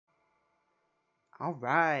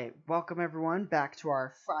Alright, welcome everyone back to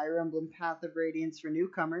our Fire Emblem Path of Radiance for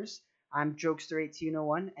Newcomers. I'm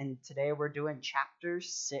Jokester1801, and today we're doing Chapter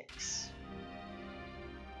 6.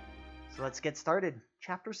 So let's get started.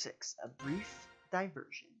 Chapter 6, A Brief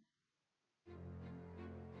Diversion.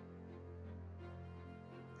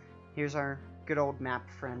 Here's our good old map,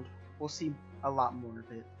 friend. We'll see a lot more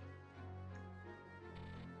of it.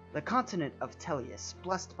 The continent of Tellius,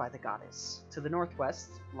 blessed by the goddess. To the northwest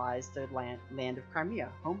lies the land of Crimea,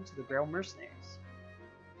 home to the Grail mercenaries.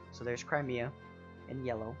 So there's Crimea in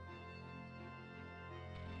yellow.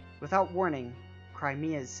 Without warning,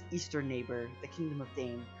 Crimea's eastern neighbor, the Kingdom of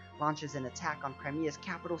Dane, launches an attack on Crimea's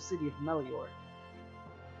capital city of Melior.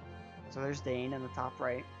 So there's Dane in the top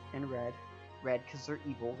right, in red. Red because they're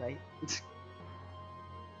evil, right?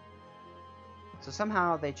 So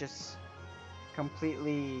somehow they just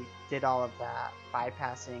completely did all of that,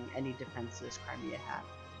 bypassing any defenses Crimea had.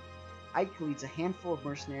 Ike leads a handful of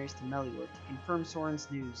mercenaries to Melior to confirm Soren's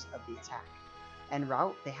news of the attack. En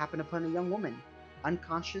route, they happen upon a young woman,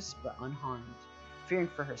 unconscious but unharmed. Fearing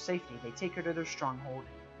for her safety, they take her to their stronghold.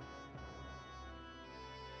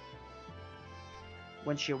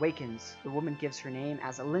 When she awakens, the woman gives her name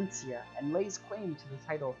as Alencia and lays claim to the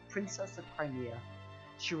title of Princess of Crimea.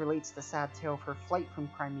 She relates the sad tale of her flight from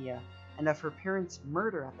Crimea and of her parents'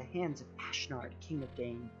 murder at the hands of Ashnard, King of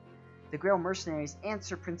Dane. The Grail mercenaries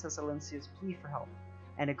answer Princess Alencia's plea for help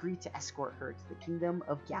and agree to escort her to the Kingdom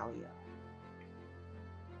of Gallia.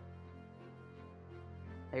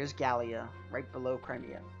 There's Gallia, right below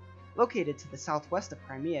Crimea. Located to the southwest of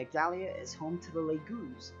Crimea, Gallia is home to the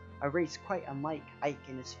Legus, a race quite unlike Ike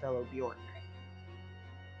and his fellow Bjork.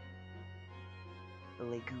 The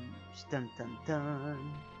Legus, dun dun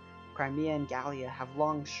dun. Crimea and Gallia have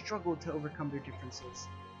long struggled to overcome their differences.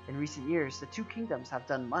 In recent years, the two kingdoms have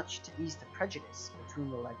done much to ease the prejudice between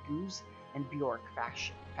the Legus and Bjork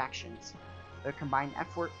factions. Their combined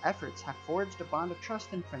efforts have forged a bond of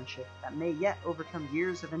trust and friendship that may yet overcome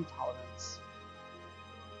years of intolerance.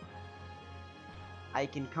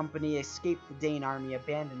 Ike and company escape the Dane army,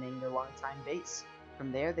 abandoning their longtime base.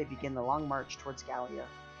 From there, they begin the long march towards Gallia.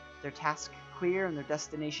 Their task clear and their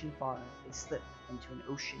destination far, they slip into an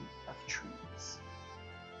ocean of trees.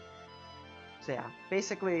 So yeah,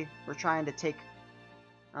 basically, we're trying to take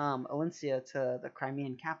Alencia to the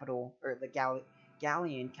Crimean capital, or the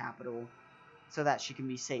Gallian capital, so that she can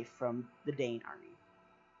be safe from the Dane army.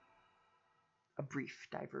 A brief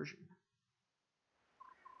diversion.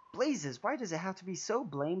 Blazes, why does it have to be so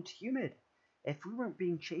blamed humid? If we weren't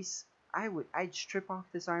being chased, I'd strip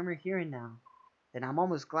off this armor here and now. Then I'm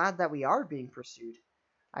almost glad that we are being pursued.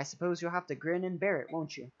 I suppose you'll have to grin and bear it,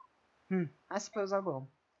 won't you? I suppose I will.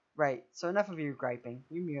 Right, so enough of your griping.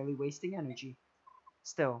 You're merely wasting energy.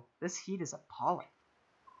 Still, this heat is appalling.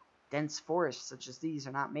 Dense forests such as these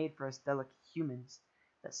are not made for us delicate humans.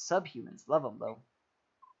 The subhumans love them, though.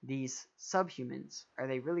 These subhumans, are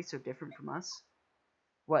they really so different from us?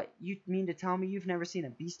 What, you mean to tell me you've never seen a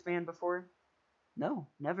beast man before? No,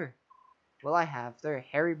 never. Well, I have. They're a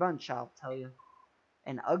hairy bunch, I'll tell you.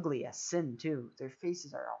 And ugly as sin, too. Their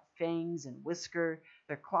faces are all fangs and whisker.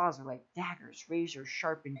 Their claws are like daggers, razor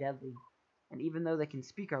sharp and deadly. And even though they can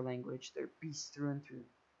speak our language, they're beasts through and through.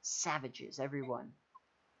 Savages, every one.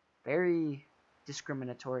 Very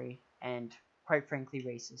discriminatory and, quite frankly,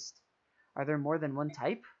 racist. Are there more than one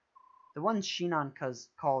type? The ones Shinon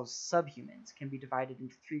calls subhumans can be divided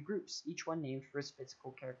into three groups, each one named for its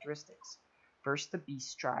physical characteristics. First the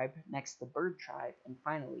beast tribe, next the bird tribe, and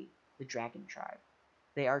finally the dragon tribe.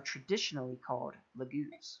 They are traditionally called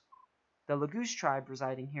Legus. The Legus tribe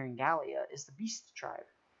residing here in Gallia is the beast tribe,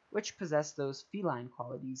 which possess those feline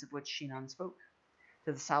qualities of which Shinon spoke.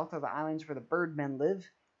 To the south are the islands where the birdmen live.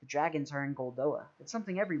 The dragons are in Goldoa. It's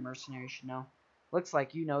something every mercenary should know. Looks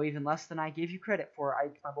like you know even less than I gave you credit for,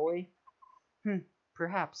 Ike, my boy.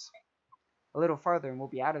 Perhaps. A little farther and we'll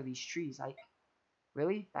be out of these trees, Ike.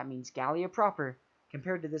 Really? That means Gallia proper.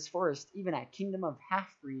 Compared to this forest, even a kingdom of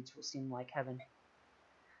half-breeds will seem like heaven.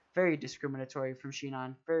 Very discriminatory from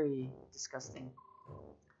Shinon. Very disgusting.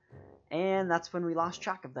 And that's when we lost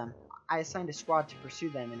track of them. I assigned a squad to pursue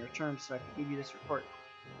them in return so I could give you this report.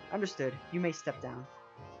 Understood. You may step down.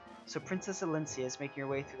 So Princess Alencia is making her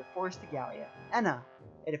way through the forest to Gallia. Enna!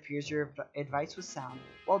 It appears your advice was sound.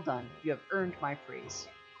 Well done. You have earned my praise.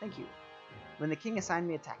 Thank you. When the king assigned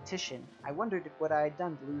me a tactician, I wondered what I had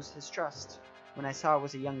done to lose his trust. When I saw it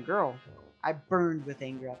was a young girl, I burned with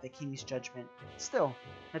anger at the king's judgment. Still,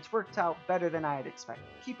 it's worked out better than I had expected.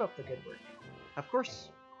 Keep up the good work. Of course.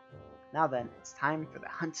 Now then, it's time for the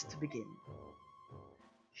hunt to begin.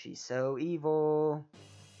 She's so evil.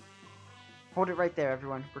 Hold it right there,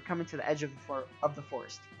 everyone. We're coming to the edge of the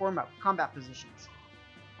forest. Form up, combat positions.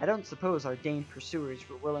 I don't suppose our Dane pursuers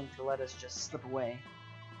were willing to let us just slip away.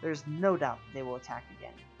 There's no doubt they will attack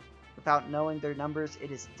again. Without knowing their numbers,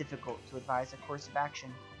 it is difficult to advise a course of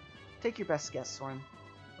action. Take your best guess, Soren.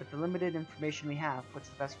 With the limited information we have, what's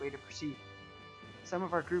the best way to proceed? Some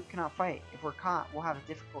of our group cannot fight. If we're caught, we'll have a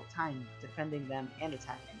difficult time defending them and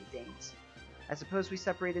attacking the Danes. I suppose we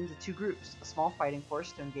separate into two groups, a small fighting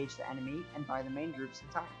force to engage the enemy and buy the main group some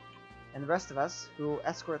time, and the rest of us, who will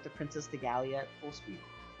escort the princess to Gallia at full speed.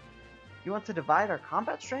 You want to divide our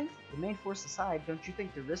combat strength? The main force aside, don't you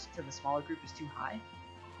think the risk to the smaller group is too high?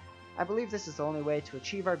 I believe this is the only way to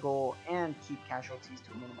achieve our goal and keep casualties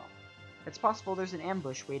to a minimum. It's possible there's an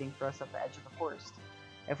ambush waiting for us at the edge of the forest.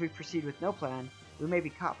 If we proceed with no plan, we may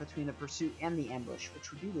be caught between the pursuit and the ambush,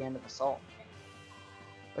 which would be the end of us all.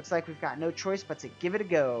 Looks like we've got no choice but to give it a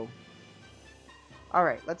go.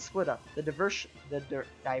 Alright, let's split up. The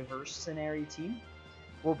diversionary team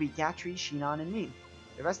will be Gatry, Shinon, and me.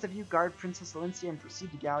 The rest of you guard Princess Alencia and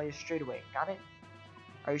proceed to Gallia straight away. Got it?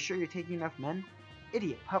 Are you sure you're taking enough men?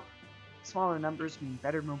 Idiot pup. Smaller numbers mean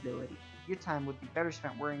better mobility. Your time would be better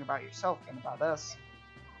spent worrying about yourself than about us.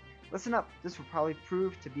 Listen up, this will probably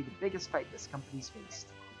prove to be the biggest fight this company's faced.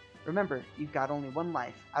 Remember, you've got only one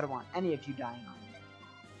life. I don't want any of you dying on it.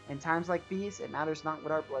 In times like these, it matters not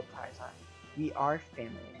what our blood ties are. We are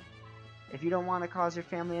family. If you don't want to cause your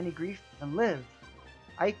family any grief, then live.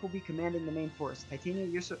 Ike will be commanding the main force. Titania,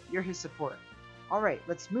 you're his support. Alright,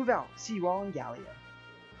 let's move out. See you all in Gallia.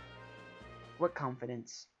 What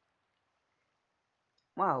confidence.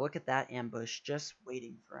 Wow, look at that ambush just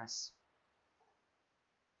waiting for us.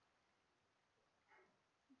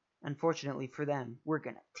 Unfortunately for them, we're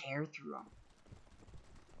gonna tear through them.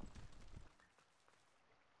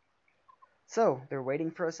 So, they're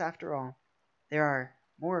waiting for us after all. There are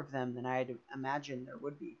more of them than I had imagined there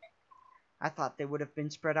would be. I thought they would have been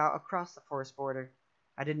spread out across the forest border.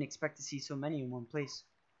 I didn't expect to see so many in one place.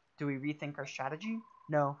 Do we rethink our strategy?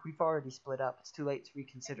 No, we've already split up. It's too late to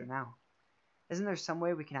reconsider now. Isn't there some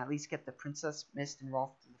way we can at least get the Princess, Mist, and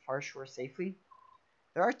Rolf to the far shore safely?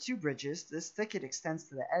 There are two bridges. This thicket extends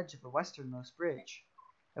to the edge of the westernmost bridge.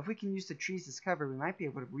 If we can use the trees as cover, we might be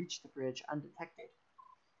able to reach the bridge undetected.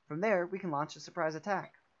 From there, we can launch a surprise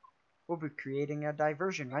attack. We'll be creating a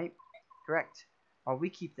diversion, right? Correct. While we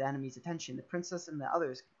keep the enemy's attention, the princess and the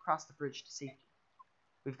others can cross the bridge to safety.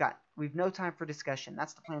 We've no time for discussion.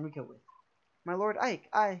 That's the plan we go with. My lord Ike,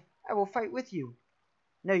 I will fight with you.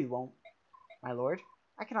 No, you won't. My lord,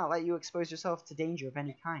 I cannot let you expose yourself to danger of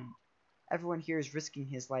any kind. Everyone here is risking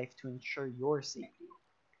his life to ensure your safety.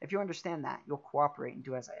 If you understand that, you'll cooperate and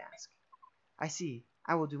do as I ask. I see.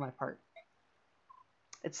 I will do my part.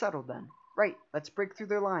 It's settled then. Right, let's break through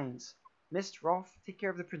their lines. Mist, Rolf, take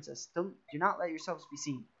care of the princess. Do not let yourselves be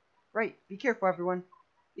seen. Right, be careful, everyone.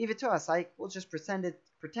 Leave it to us, Ike. We'll just pretend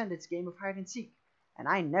it's a game of hide and seek. And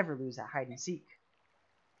I never lose at hide and seek.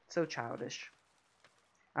 So childish.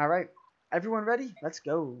 Alright, everyone ready? Let's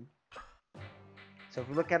go. So if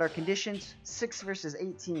we look at our conditions, 6 versus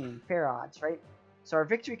 18, fair odds, right? So our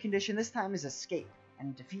victory condition this time is escape,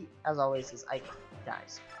 and defeat, as always, is Ike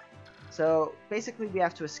dies. So basically we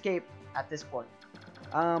have to escape at this point.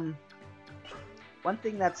 One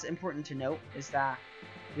thing that's important to note is that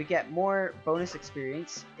we get more bonus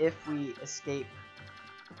experience if we escape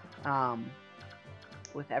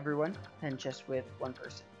with everyone than just with one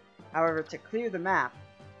person. However, to clear the map,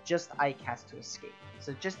 just Ike has to escape.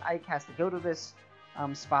 So just Ike has to go to this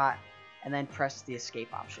spot and then press the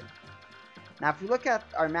escape option. Now if we look at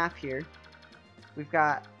our map here, we've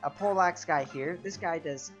got a poleaxe guy here. This guy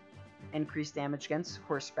does increased damage against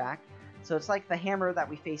horseback. So it's like the hammer that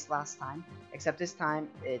we faced last time, except this time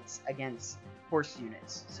it's against horse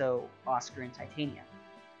units, so Oscar and Titania.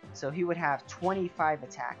 So he would have 25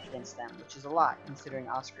 attack against them, which is a lot considering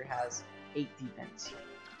Oscar has 8 defense.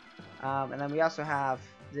 And then we also have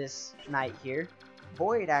this knight here.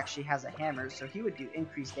 Boyd actually has a hammer, so he would do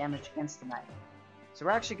increased damage against the knight. So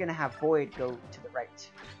we're actually going to have Boyd go to the right.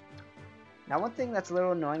 Now one thing that's a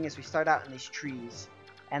little annoying is we start out in these trees,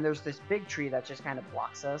 and there's this big tree that just kind of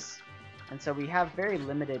blocks us. And so we have very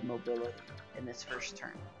limited mobility in this first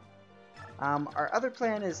turn. Our other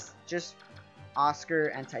plan is just Oscar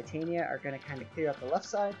and Titania are going to kind of clear out the left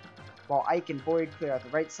side, while Ike and Boyd clear out the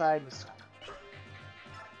right side.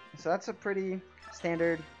 So that's a pretty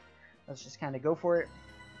standard. Let's just kind of go for it.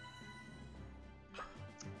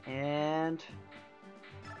 And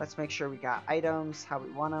let's make sure we got items how we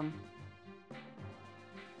want them.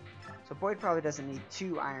 So Boyd probably doesn't need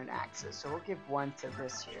 2 iron axes, so we'll give 1 to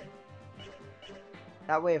this here.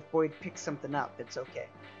 That way if Boyd picks something up, it's okay.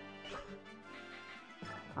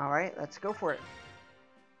 Alright, let's go for it.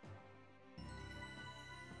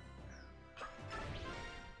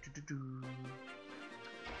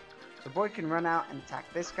 So Boyd can run out and attack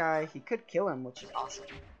this guy. He could kill him, which is awesome.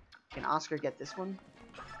 Can Oscar get this one?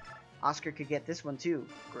 Oscar could get this one too.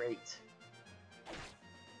 Great.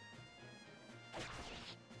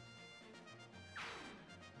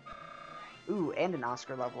 Ooh, and an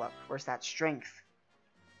Oscar level up. Where's that strength?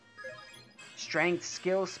 Strength,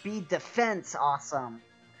 skill, speed, defense. Awesome.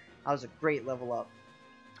 That was a great level up.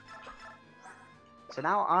 So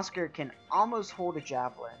now Oscar can almost hold a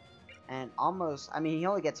javelin. And almost, I mean, he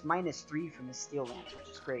only gets -3 from his steel lance, which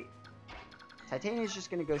is great. Titania's just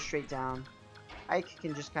going to go straight down. Ike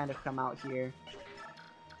can just kind of come out here.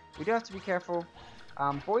 We do have to be careful.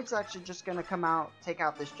 Boyd's actually just going to come out, take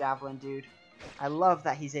out this javelin dude. I love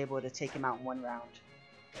that he's able to take him out in one round.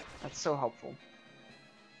 That's so helpful.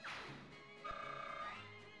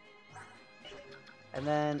 And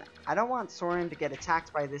then, I don't want Soren to get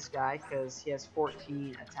attacked by this guy, because he has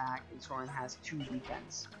 14 attack, and Soren has 2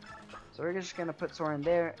 defense. So we're just going to put Soren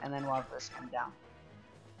there, and then we'll have this come down.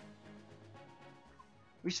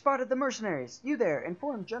 We spotted the mercenaries! You there!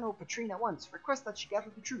 Inform General Patrine at once. Request that she gather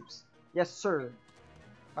the troops. Yes, sir.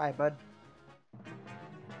 Bye, bud.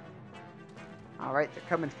 Alright, they're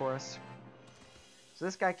coming for us. So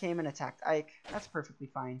this guy came and attacked Ike. That's perfectly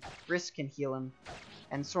fine. Risk can heal him.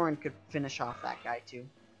 And Soren could finish off that guy too.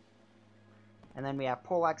 And then we have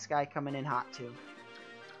Polak's guy coming in hot too.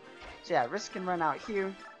 So yeah, Risk can run out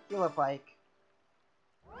here. Heal up Ike.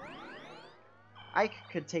 Ike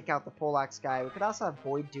could take out the Polak's guy. We could also have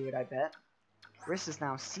Boyd do it, I bet. Risk is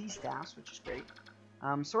now C-Staffs, which is great.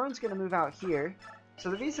 Soren's going to move out here. So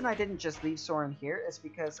the reason I didn't just leave Soren here is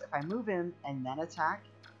because if I move in and then attack,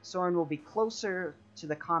 Soren will be closer to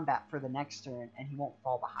the combat for the next turn and he won't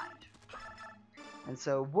fall behind. And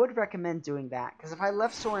so would recommend doing that, because if I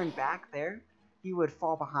left Soren back there, he would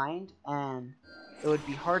fall behind and it would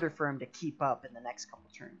be harder for him to keep up in the next couple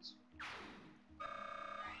turns.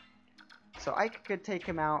 So Ike could take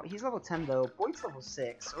him out. He's level 10 though. Boyd's level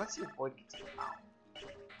 6, so let's see if Boyd can take him out.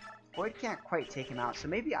 Boyd can't quite take him out, so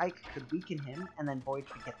maybe Ike could weaken him, and then Boyd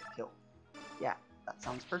could get the kill. Yeah, that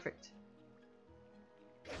sounds perfect.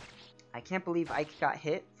 I can't believe Ike got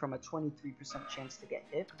hit from a 23% chance to get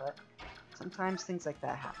hit, but sometimes things like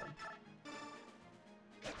that happen.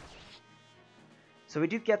 So we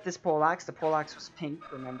do get this Poleaxe. The Poleaxe was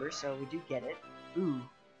pink, remember, so we do get it. Ooh,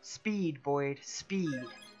 speed, Boyd, speed.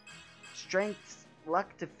 Strength,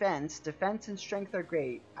 luck, defense. Defense and strength are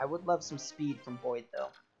great. I would love some speed from Boyd,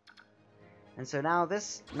 though. And so now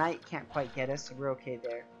this knight can't quite get us, so we're okay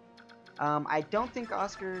there. I don't think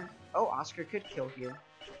Oscar... Oh, Oscar could kill here.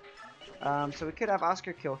 So we could have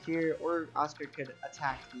Oscar kill here, or Oscar could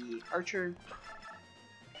attack the archer,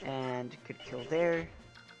 and could kill there.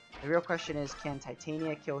 The real question is, can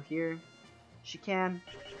Titania kill here? She can.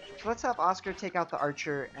 So let's have Oscar take out the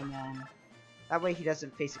archer, and then that way he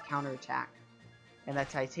doesn't face a counterattack. And that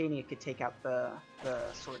Titania could take out the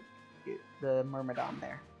sword, the Myrmidon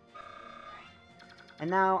there. And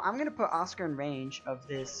now I'm gonna put Oscar in range of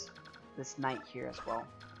this knight here as well.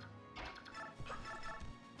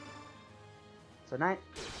 So knight,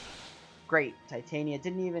 great. Titania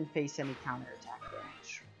didn't even face any counterattack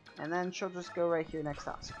damage, and then she'll just go right here next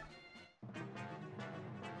to Oscar.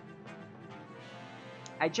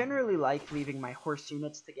 I generally like leaving my horse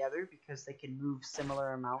units together because they can move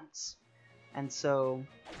similar amounts, and so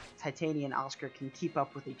Titania and Oscar can keep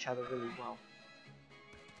up with each other really well.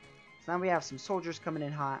 So now we have some soldiers coming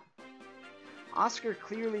in hot. Oscar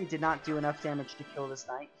clearly did not do enough damage to kill this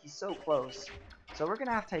knight. He's so close. So we're going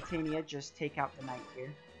to have Titania just take out the knight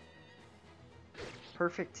here.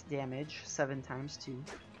 Perfect damage, 7 times 2.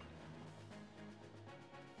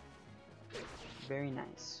 Very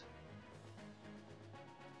nice.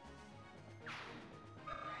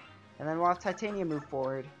 And then we'll have Titania move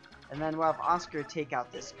forward. And then we'll have Oscar take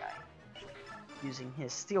out this guy using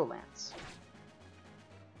his steel lance.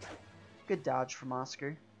 Good dodge from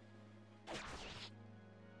Oscar.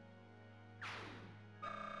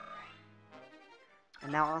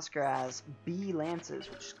 And now Oscar has B lances,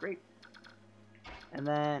 which is great. And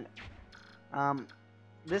then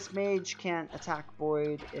this mage can't attack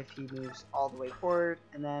Boyd if he moves all the way forward.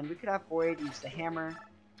 And then we could have Boyd use the hammer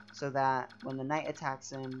so that when the knight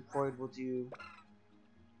attacks him, Boyd will do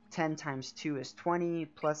 10 times 2 is 20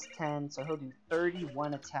 plus 10. So he'll do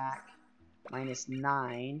 31 attack minus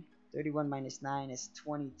 9. 31 minus 9 is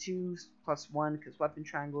 22 plus 1 because weapon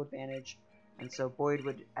triangle advantage. And so Boyd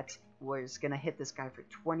was going to hit this guy for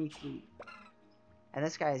 23. And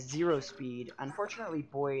this guy has 0 speed. Unfortunately,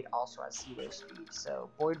 Boyd also has 0 speed, so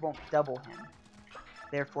Boyd won't double him.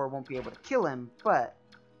 therefore won't be able to kill him, but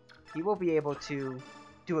he will be able to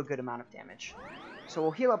do a good amount of damage. So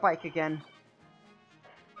we'll heal up Ike again,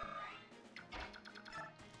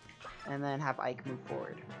 and then have Ike move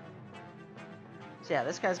forward. So yeah,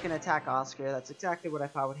 this guy's going to attack Oscar. That's exactly what I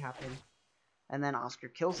thought would happen. And then Oscar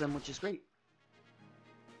kills him, which is great.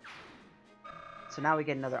 So now we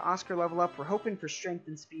get another Oscar level up. We're hoping for strength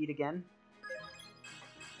and speed again.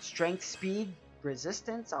 Strength, speed,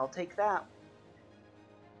 resistance, I'll take that.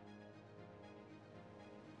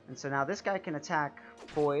 And so now this guy can attack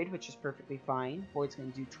Void, which is perfectly fine. Void's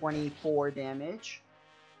going to do 24 damage,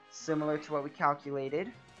 similar to what we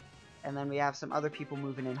calculated. And then we have some other people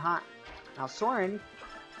moving in hot. Now Soren,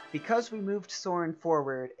 because we moved Soren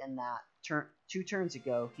forward in that 2 turns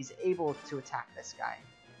ago, he's able to attack this guy.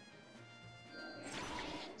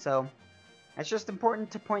 So it's just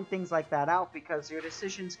important to point things like that out, because your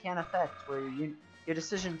decisions can affect where your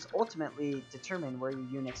decisions ultimately determine where your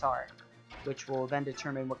units are, which will then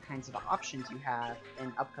determine what kinds of options you have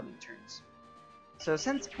in upcoming turns. So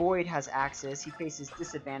since Void has Axis, he faces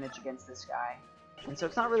disadvantage against this guy, and so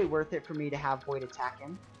it's not really worth it for me to have Void attack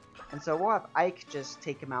him. And so we'll have Ike just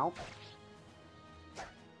take him out.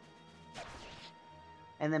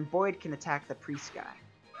 And then Void can attack the Priest guy.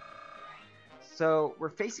 So we're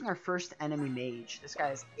facing our first enemy mage. This guy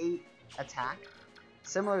has 8 attack,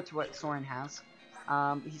 similar to what Soren has.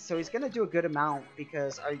 So he's going to do a good amount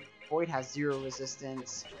because our Void has 0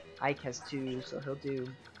 resistance, Ike has 2, so he'll do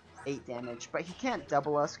 8 damage. But he can't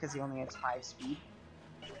double us because he only has 5 speed.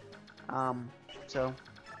 So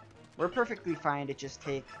we're perfectly fine to just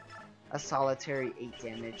take a solitary 8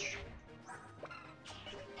 damage.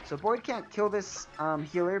 So Void can't kill this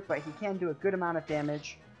healer, but he can do a good amount of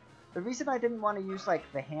damage. The reason I didn't want to use like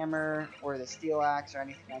the hammer or the steel axe or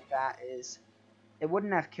anything like that is it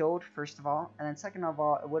wouldn't have killed, first of all, and then second of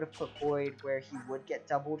all, it would have put Void where he would get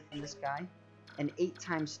doubled from this guy, and 8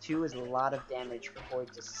 times 2 is a lot of damage for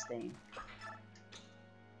Void to sustain.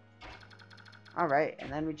 Alright, and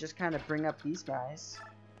then we just kind of bring up these guys.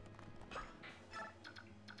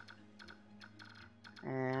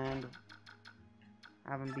 And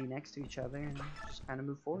have them be next to each other and just kind of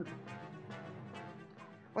move forward.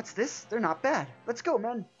 What's this? They're not bad. Let's go,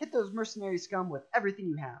 men. Hit those mercenary scum with everything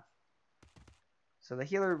you have. So the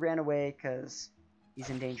healer ran away because he's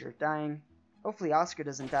in danger of dying. Hopefully Oscar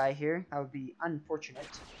doesn't die here. That would be unfortunate.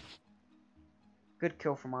 Good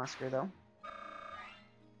kill from Oscar, though.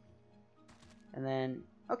 And then,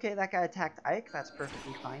 okay, that guy attacked Ike. That's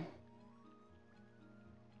perfectly fine.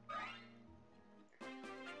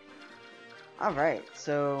 Alright,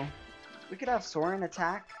 so we could have Soren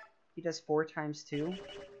attack. He does 4 times 2.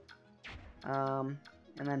 And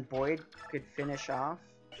then Void could finish off.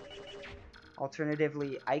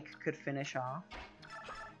 Alternatively, Ike could finish off.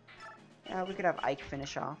 Yeah, we could have Ike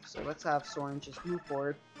finish off. So let's have Soren just move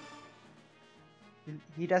forward.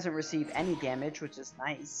 He doesn't receive any damage, which is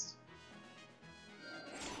nice.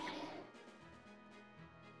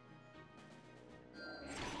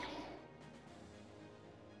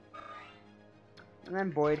 And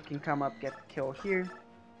then Void can come up, get the kill here.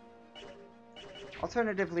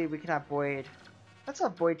 Alternatively, we could have Void. Let's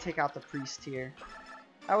have Void take out the Priest here.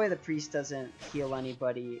 That way the Priest doesn't heal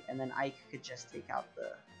anybody, and then Ike could just take out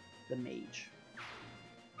the Mage.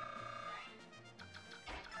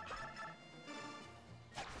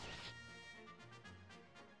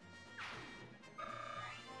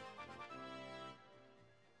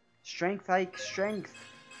 Strength, Ike, strength!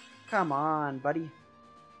 Come on, buddy.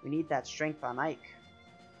 We need that strength on Ike.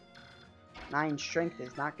 9 strength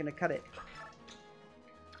is not going to cut it.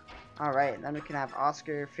 Alright, and then we can have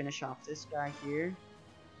Oscar finish off this guy here.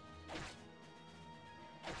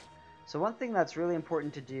 So one thing that's really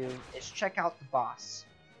important to do is check out the boss.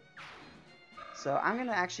 So I'm going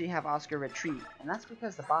to actually have Oscar retreat, and that's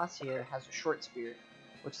because the boss here has a short spear,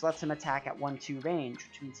 which lets him attack at 1-2 range,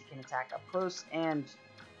 which means he can attack up close and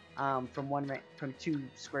from 2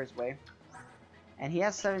 squares away. And he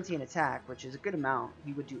has 17 attack, which is a good amount.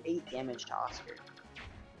 He would do 8 damage to Oscar.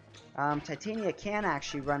 Titania can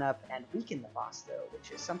actually run up and weaken the boss, though,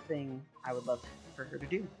 which is something I would love for her to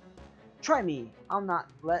do. Try me! I'll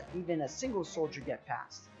not let even a single soldier get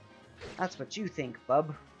past. That's what you think,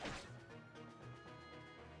 bub.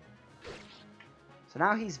 So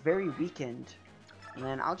now he's very weakened. And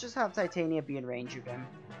then I'll just have Titania be in range of him.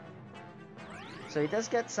 So he does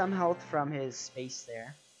get some health from his space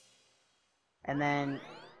there. And then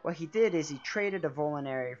what he did is he traded a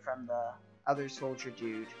Volinary from the other soldier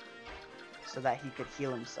dude so that he could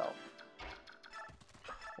heal himself.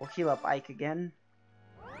 We'll heal up Ike again.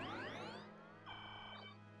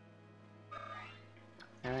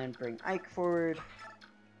 And then bring Ike forward.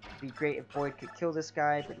 be great if Boyd could kill this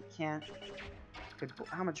guy, but he can't.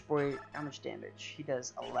 How much damage? He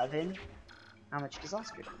does 11. How much does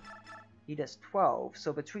Oscar do? He does 12.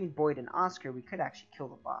 So between Boyd and Oscar, we could actually kill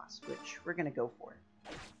the boss, which we're going to go for.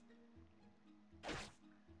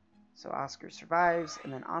 So Oscar survives,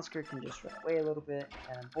 and then Oscar can just run away a little bit,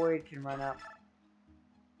 and then Boyd can run up.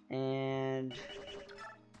 And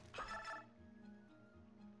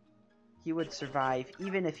he would survive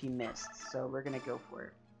even if he missed, so we're going to go for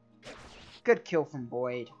it. Good kill from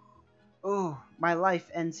Boyd. Oh, my life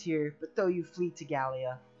ends here, but though you flee to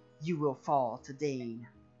Gallia, you will fall to Dane.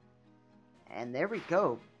 And there we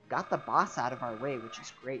go. Got the boss out of our way, which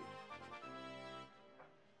is great.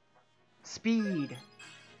 Speed.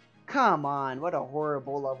 Come on, what a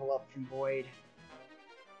horrible level up from Boyd.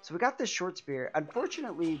 So we got this short spear.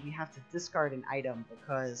 Unfortunately, we have to discard an item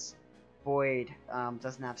because Boyd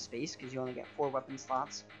doesn't have space because you only get 4 weapon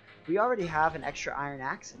slots. We already have an extra iron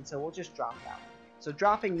axe, and so we'll just drop that one. So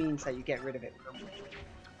dropping means that you get rid of it permanently.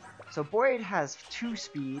 So Boyd has 2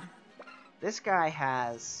 speed. This guy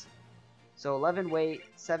has... So 11 weight,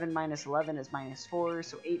 7 minus 11 is minus 4,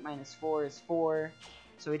 so 8 minus 4 is 4.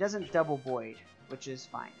 So he doesn't double Boyd, which is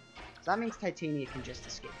fine. So that means Titania can just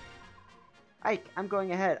escape. Ike, I'm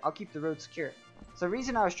going ahead. I'll keep the road secure. So the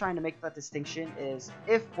reason I was trying to make that distinction is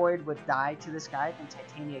if Boyd would die to this guy, then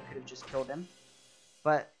Titania could have just killed him.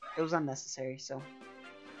 But it was unnecessary, so...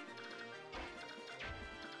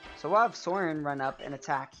 So we'll have Soren run up and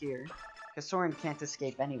attack here, because Soren can't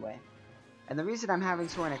escape anyway. And the reason I'm having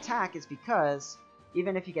Soren attack is because,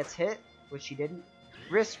 even if he gets hit, which he didn't,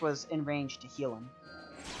 Riss was in range to heal him.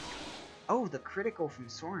 Oh, the critical from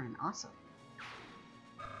Soren, awesome.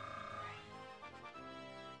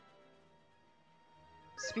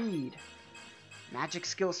 Speed. Magic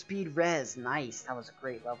skill speed res, nice, that was a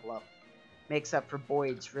great level up. Makes up for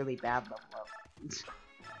Boyd's really bad level up.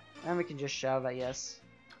 And we can just shove, I guess.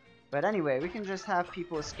 But anyway, we can just have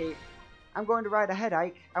people escape. I'm going to ride ahead,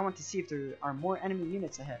 Ike. I want to see if there are more enemy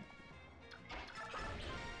units ahead.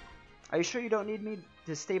 Are you sure you don't need me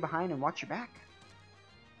to stay behind and watch your back?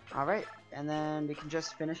 Alright, and then we can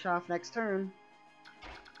just finish off next turn.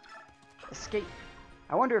 Escape.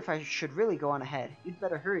 I wonder if I should really go on ahead. You'd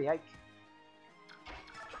better hurry, Ike.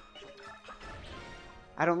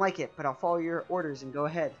 I don't like it, but I'll follow your orders and go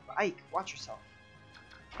ahead. But Ike, watch yourself.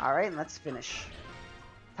 Alright, let's finish.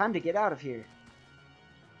 Time to get out of here.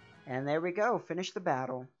 And there we go, finish the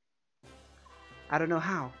battle. I don't know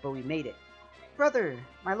how, but we made it. Brother,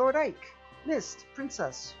 my Lord Ike, Mist,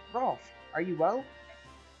 Princess, Rolf, are you well?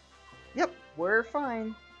 Yep, we're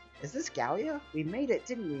fine. Is this Gallia? We made it,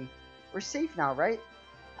 didn't we? We're safe now, right?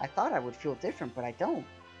 I thought I would feel different, but I don't.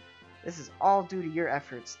 This is all due to your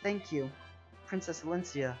efforts. Thank you, Princess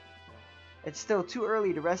Alencia. It's still too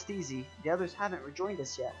early to rest easy. The others haven't rejoined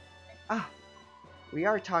us yet. Ah, we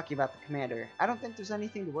are talking about the commander. I don't think there's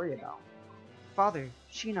anything to worry about. Father,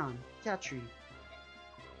 Shinon, Katri.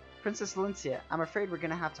 Princess Alencia, I'm afraid we're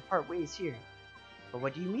gonna have to part ways here. But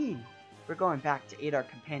what do you mean? We're going back to aid our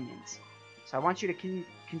companions. So I want you to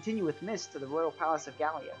continue with Mist to the royal palace of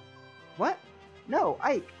Gallia. What? No,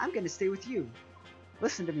 Ike, I'm gonna stay with you.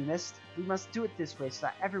 Listen to me, Mist. We must do it this way so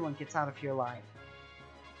that everyone gets out of here alive.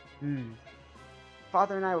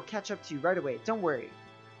 Father and I will catch up to you right away. Don't worry.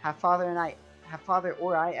 Have Father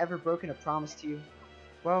or I ever broken a promise to you?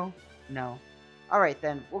 Well, no. Alright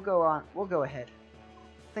then, we'll go on. We'll go ahead.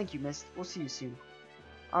 Thank you, Mist. We'll see you soon.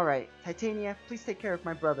 Alright, Titania, please take care of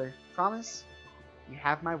my brother. Promise? You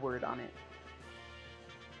have my word on it.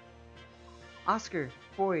 Oscar,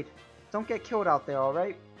 Boyd, don't get killed out there,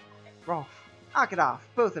 alright? Rolf, knock it off,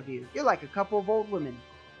 both of you. You're like a couple of old women.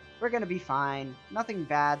 We're gonna be fine. Nothing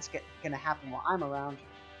bad's gonna happen while I'm around.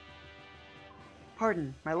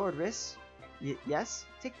 Pardon, my Lord Riss? Yes?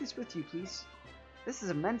 Take this with you, please. This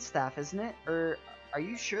is a men's staff, isn't it? Are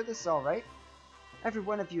you sure this is alright? Every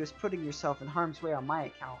one of you is putting yourself in harm's way on my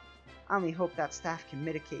account. I only hope that staff can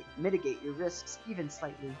mitigate your risks even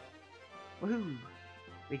slightly. Woohoo!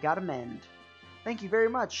 We got a mend. Thank you very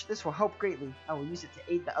much. This will help greatly. I will use it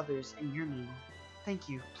to aid the others in your name. Thank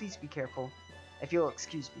you. Please be careful. If you'll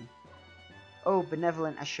excuse me. Oh,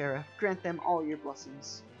 benevolent Ashera, grant them all your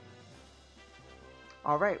blessings.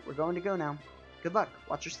 Alright, we're going to go now. Good luck,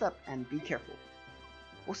 watch your step, and be careful.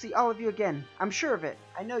 We'll see all of you again. I'm sure of it.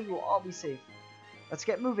 I know you will all be safe. Let's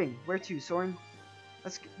get moving. Where to, Soren?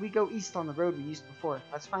 We go east on the road we used before.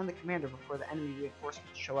 Let's find the commander before the enemy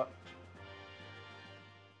reinforcements show up.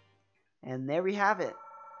 And there we have it.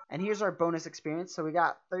 And here's our bonus experience. So we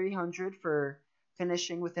got 300 for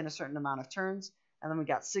finishing within a certain amount of turns. And then we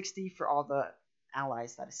got 60 for all the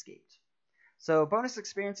allies that escaped. So bonus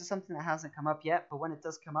experience is something that hasn't come up yet, but when it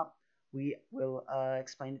does come up, we will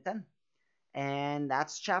explain it then. And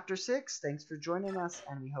that's chapter 6. Thanks for joining us,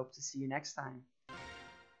 and we hope to see you next time.